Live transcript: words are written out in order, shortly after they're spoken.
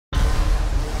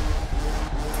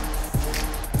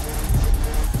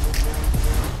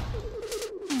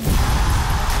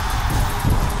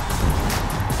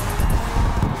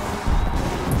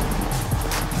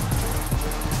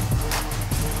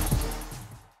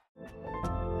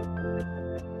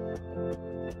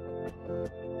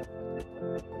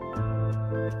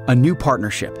A new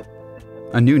partnership,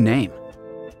 a new name,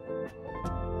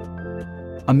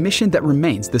 a mission that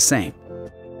remains the same.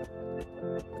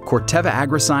 Corteva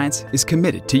Agriscience is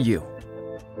committed to you.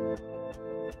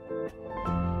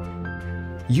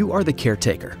 You are the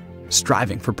caretaker,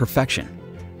 striving for perfection.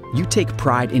 You take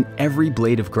pride in every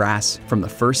blade of grass from the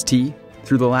first tee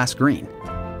through the last green.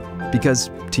 Because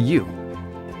to you,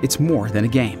 it's more than a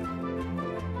game.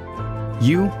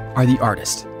 You are the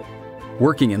artist,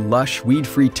 working in lush,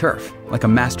 weed-free turf like a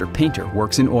master painter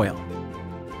works in oil.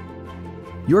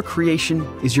 Your creation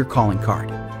is your calling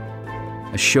card,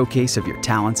 a showcase of your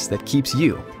talents that keeps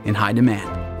you in high demand.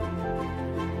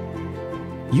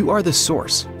 You are the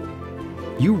source.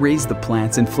 You raise the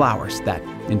plants and flowers that,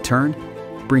 in turn,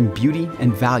 bring beauty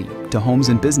and value to homes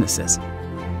and businesses.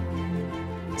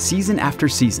 Season after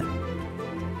season,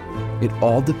 it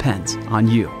all depends on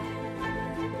you.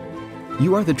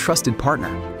 You are the trusted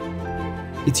partner.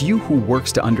 It's you who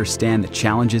works to understand the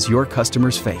challenges your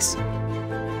customers face.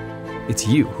 It's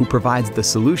you who provides the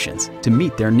solutions to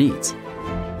meet their needs.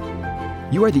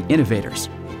 You are the innovators,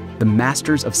 the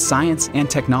masters of science and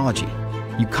technology.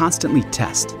 You constantly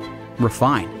test,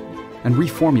 refine, and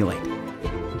reformulate.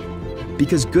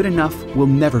 Because good enough will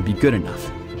never be good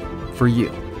enough for you.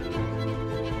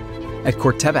 At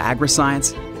Corteva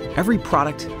Agriscience, every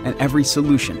product and every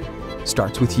solution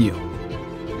starts with you.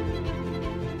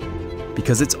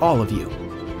 Because it's all of you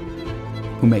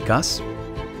who make us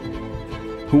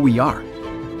who we are.